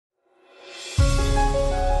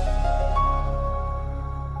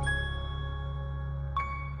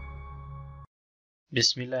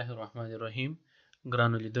بسم الله الرحمن الرحیم.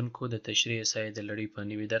 ګرانو لیدونکو، د تشریح سایه د لړۍ په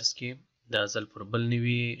نوي درس کې د ځل پر بل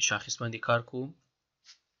نوي شاخص باندې کار کوو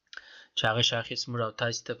چې هغه شاخص موږ او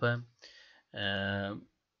تاسو ته په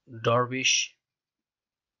ډاربیش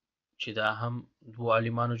چې دا هم دوه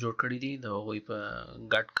عالمانو جوړ کړي دي، د هغوی په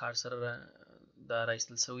ګډ کار سره دا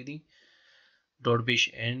راایستل شوی دی. ډوربیش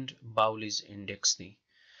اینډ باولیز انډیکس دی.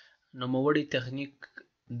 نوموړی تخنیک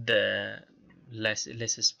د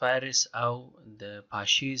لیسسپایرس او د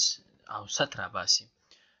پاشیز اوسط راباسي.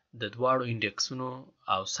 د دواړو انډیکسونو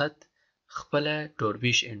اوسط خپله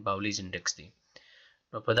ډوربیش اینډ باولیز انډیکس دی.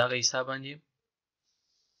 نو په دغه حساب باندې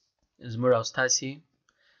زموږ او ستاسې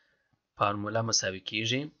فارموله مساوي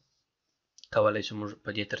کیږي. کولی شو موږ په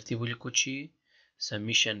دې ترتیب ولیکو چې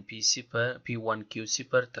سمیشن پی صفر پی 1 کیو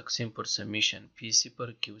صفر تقسیم پر سمیشن پی صفر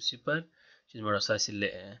کیو صفر چې زموږ او ستاسې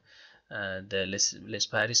د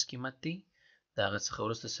لیسپایرس قیمت دی. د هغه څخه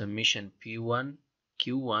وروسته سمیشن پی 1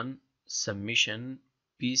 کیو 1 سمیشن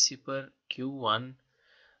پی صفر کیو 1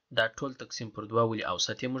 دا ټول تقسیم پر دوه ولې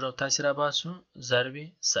اوسط یې موږ او تاسې راباسو ضرب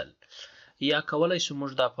سل. یا کولی شو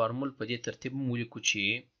موږ دا فارمول په دې ترتیب ولیکو چې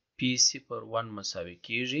پی صفر 1 مساوي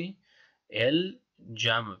کیږي ال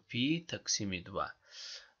جمع پی تقسیم 2.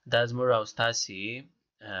 دا زموږ او ستاسې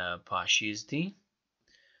پاشیز دی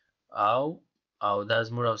او دا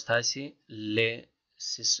زموږ او ستاسې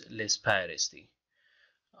لیسپایرس دی.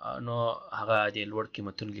 نو هغه د لوړ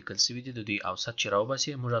قیمتونو لیکل شوي دي. د دوی اوسط چې راوباسي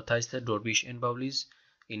موږ او تاسو ته ډوربیش اینډ باولیز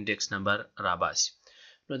انډیکس نمبر راباسي.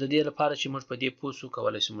 نو د دې لپاره چې موږ په دې پوه شو،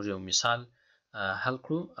 کولی شو موږ یو مثال حل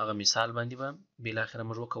کړو. هغه مثال باندې به بالاخره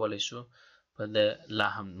موږ وکولی شو په لا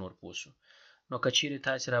هم نور پوه شو. نو که چیرې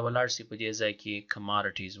تاسې راولاړ شئ په دې ځای کې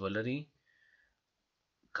کمارټیز ولرئ،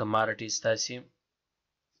 کمارټیز تاسې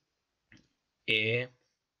A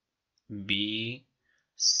B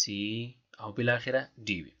C او بالاخره D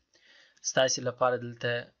وي. ستاسې لپاره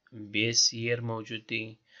دلته بیس ییر موجود دی.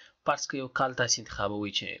 فرض که یو کال تاسې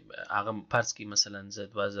انتخابوئ چې هغه فرض کړئ مثلا زه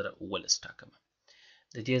 2019 ټاکم.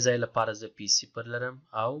 د دې ځای لپاره زه پی صفر لرم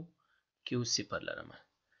او کیو صفر لرم.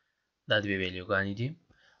 دا دوې ویلیوګانې دي.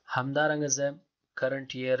 همدارنګه زه کرنټ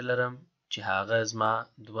ییر لرم چې هغه زما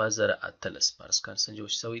 2018 فرض کړه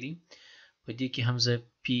سنجوش شوی دی. په دې کې هم زه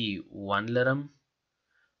پی 1 لرم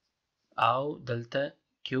او دلته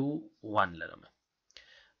کیو 1 لرم.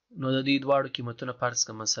 نو د دې دواړو قیمتونه فرض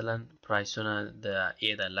کړه مثلا پرایسونه د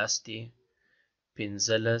ای د 10 دي،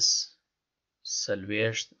 15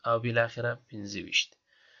 40 او بالاخره 25.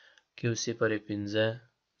 کیو صفر 15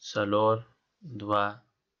 4 2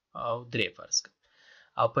 او 3 فرض کړه.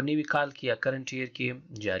 او په نوي کال کې یا کرنټ ییر کې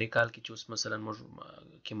جاري کال کې چې اوس مثلا موږ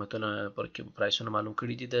قیمتونه پر پرایسونه معلوم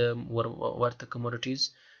کړي دي د ورته کموډیټیز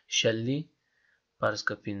شل دي، فرض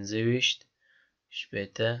کړه 25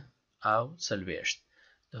 شپېته او 40.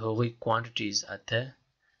 د هغوی کوانټیټیز 8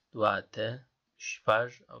 2 شپږ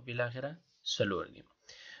او بالاخره 4 دي.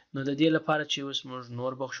 نو د دې لپاره چې اوس موږ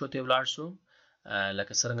نور بخښو ته ولاړ شو،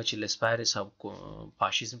 لکه څرنګه چې لیسپایرس او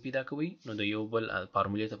پاشیزم پیدا کوي، نو د یو بل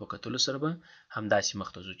فارمولې ته په کتلو سره به همداسې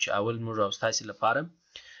مخته ځو چې اول موږ او ستاسې لپاره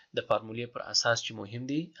د فارمولې پر اساس چې مهم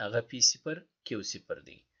دی هغه پی صفر کیو صفر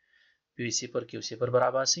دی. پی صفر کیو صفر به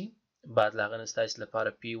راباسئ. بعد له هغه نه ستاسې لپاره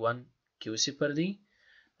پی 1 کیو صفر دی.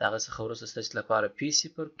 د هغه څخه وروسته ستاسې لپاره پی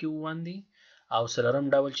صفر کیو 1 دی او څلورم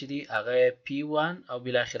ډول چې دی هغه پی 1 او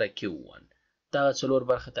بالاخره کیو 1. دغه څلور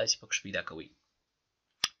برخه تاسې پکښ پیدا کوئ.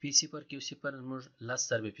 پی صفر کیو صفر زموږ 10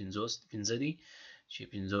 ضرب 15 دی چې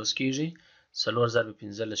 50 کیږي. 4 ضرب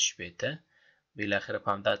 15 شپېته. بالاخره په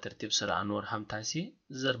همدا ترتیب سره نور هم تاسې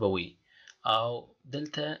ضربوئ او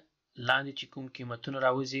دلته لاندې چې کوم قیمتونه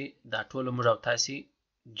راوځي دا ټول موږ او تاسې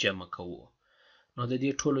جمع کوو. نو د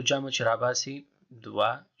دې ټولو جمع چې راباسي 2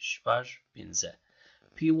 شپږ 15.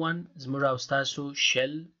 پی 1 زموږ او ستاسو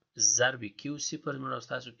شل ضرب کیو صفر زموږ او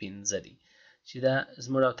ستاسو 15 دی چې دا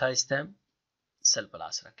زموږ او تاسې ته سل په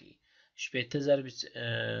لاس راکوي. شپېته ضرب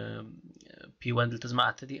پی 1 دلته زما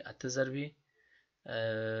 8 دی، 8 ضرب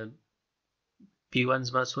پی 1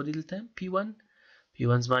 زما څو دی دلته پی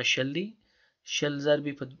 1 زما شل دی. شل ضرب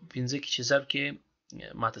په 15 کې چې ضرب کې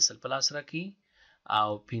ماته سل په لاس راکوي او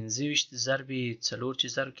 25 ضرب 4 چې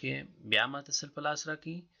ضرب کې بیا ماته سل په لاس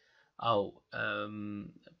راکوي او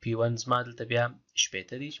پی 1 زما دلته بیا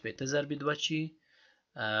شپېته دی. شپېته ضرب 2 چې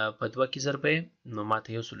په 2 کې ضرب نو ماته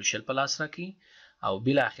یو سلو شل په لاس راکوي او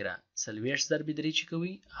بالاخره 40 ضرب 3 چې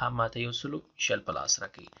کوي هم ماته یو سلو شل په لاس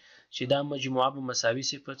راکوي چې دا مجموعه به مساوي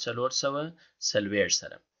سي په 440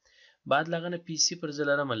 سره. بعد له هغه نه پی صفر زه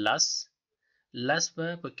لرم 10 به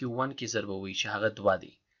په کیو 1 کې ضربوي چې هغه 2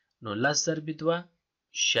 دی. نو 10 ضرب 2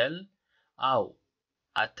 شل او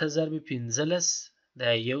 8 ضرب 15 دا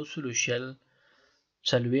یو سلو شل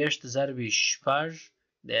 40 ضرب شپږ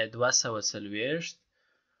د 240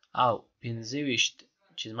 او 25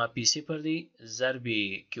 چې زما پی صفر دی ضرب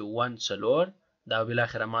Q1 4 دا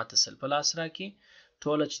بالاخره ماته 100 په لاس راکړي.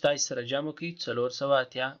 ټوله چې تاسو سره جمع کړئ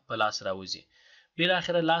 480 په لاس راوځي.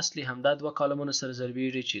 بالاخره لاستلی همدا دوه کالمونه سره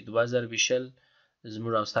ضربیږي چې 2 ضرب 20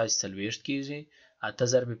 زموږ او ستاسو 40 کیږي،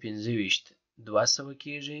 8 ضرب 25 200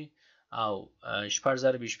 کیږي او 6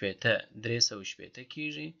 ضرب 80 380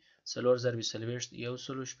 کیږي، 4 ضرب 40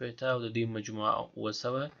 180 او د دې مجموعه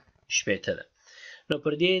 280 ده. نو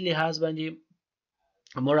پر دې لحاظ باندې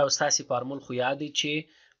موږ او تاسو فارمول خو یاد دی چې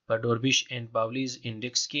په ډوربیش اینڈ باولیز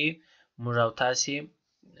انډیکس کې موږ او تاسو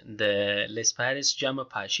د لیسپارس جمع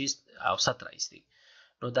فاشیست اوسط راځي.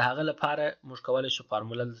 نو د هغه لپاره موږ کولای شو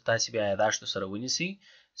فارموله د تاسو بیا یاداشت سره ونیسئ.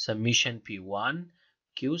 سمیشن P1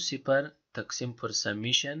 Q0 تقسیم پر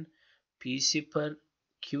سمیشن P0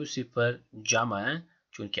 Q0 جمع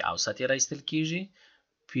چونکه اوسط یې راایستل کیږي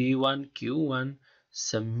P1 Q1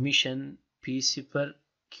 سمیشن P0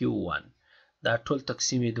 Q1 دا ټول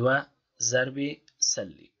تقسیم 2 ضرب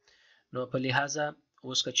 100. نو په لحاظه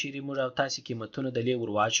اوس که چیرې موږ او تاسو قیمتونه د لې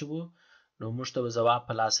ور واچوو نو موږ ته جواب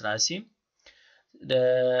په لاس راسي. د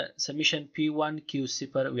سمیشن P1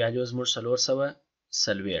 Q0 ویلیو زموږ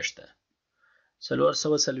 440 ده.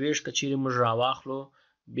 440 که چیرې موږ راواخلو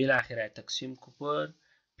بالاخره تقسیم کو پر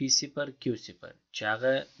P0 Q0 چې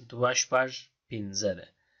هغه 2.15 ده.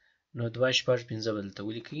 نو 2.15 بدلته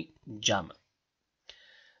ولیکئ جمع.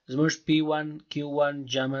 زموږ P1 Q1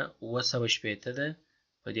 جمع 280 ده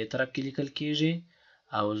په دې طرف کې لیکل کیږي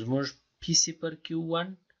او زموږ P0 Q1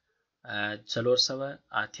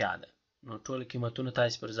 480 ده. نو ټول قیمتونه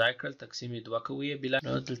تاسو پر ځای کړل تقسیم 2 کوئ بلا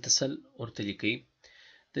نو دلته سل ورته لیکئ.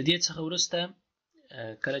 د دې څخه وروسته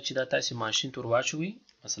کله چې دا تاسو ماشین تور واچوي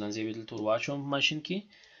مثلا زه به دلته ور واچوم ماشین کې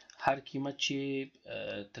هر قیمت چې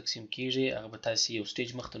تقسیم کیږي هغه به تاسو یو سټیج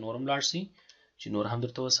مخته نورم لاړ شي چې نور هم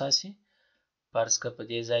درته وساسي. فرض که په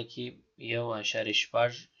دې ځای کې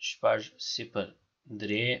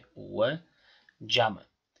 1.0 جمع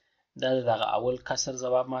دا دغه اول کسر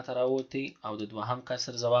جواب ماته راوتی او د دوهم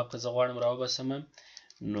کسر جواب که زه غواړم راوباسم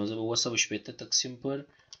نو زه به 280 تقسیم پر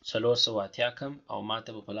 480 کم او ماته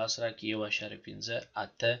به په لاس راکړي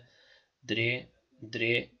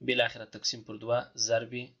 1.583 بالاخره تقسیم پر 2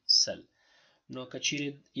 ضرب 100. نو که چیرې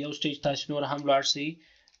یو سټیج تاسو نور هم لاړ شئ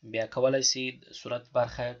بیا کولای شئ صورت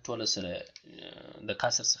برخه ټوله سره د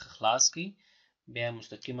کسر څخه خلاص کړئ بیا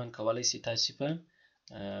مستقیما کولای شئ تاسو په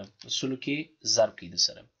سلو کې ضرب کړئ د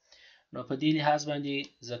سره. نو په دې لحاظ باندې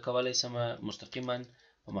زه کولای شم مستقیما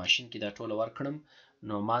په ماشین کې دا ټوله ورکړم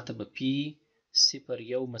نو ماته به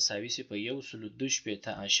P01 مساوي شي په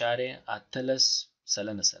 1.2.18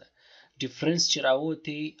 سلنه سره. ډیفرنس چې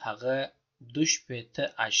راوتی هغه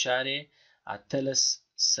 2.18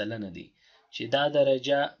 سلنه دی چې دا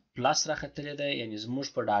درجه پلس راختلې ده یعنی زموږ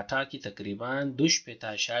په ډاټا کې تقریبا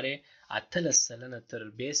 2.18 سلنه تر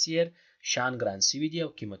بیسیر شان ګران سوي دي او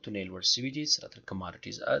قیمتونه یې لوړ سوي دي سره تر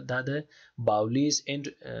کماډیټیز. دا د باولیز اینډ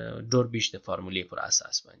ډوربیش د فارمولې پر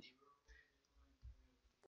اساس باندې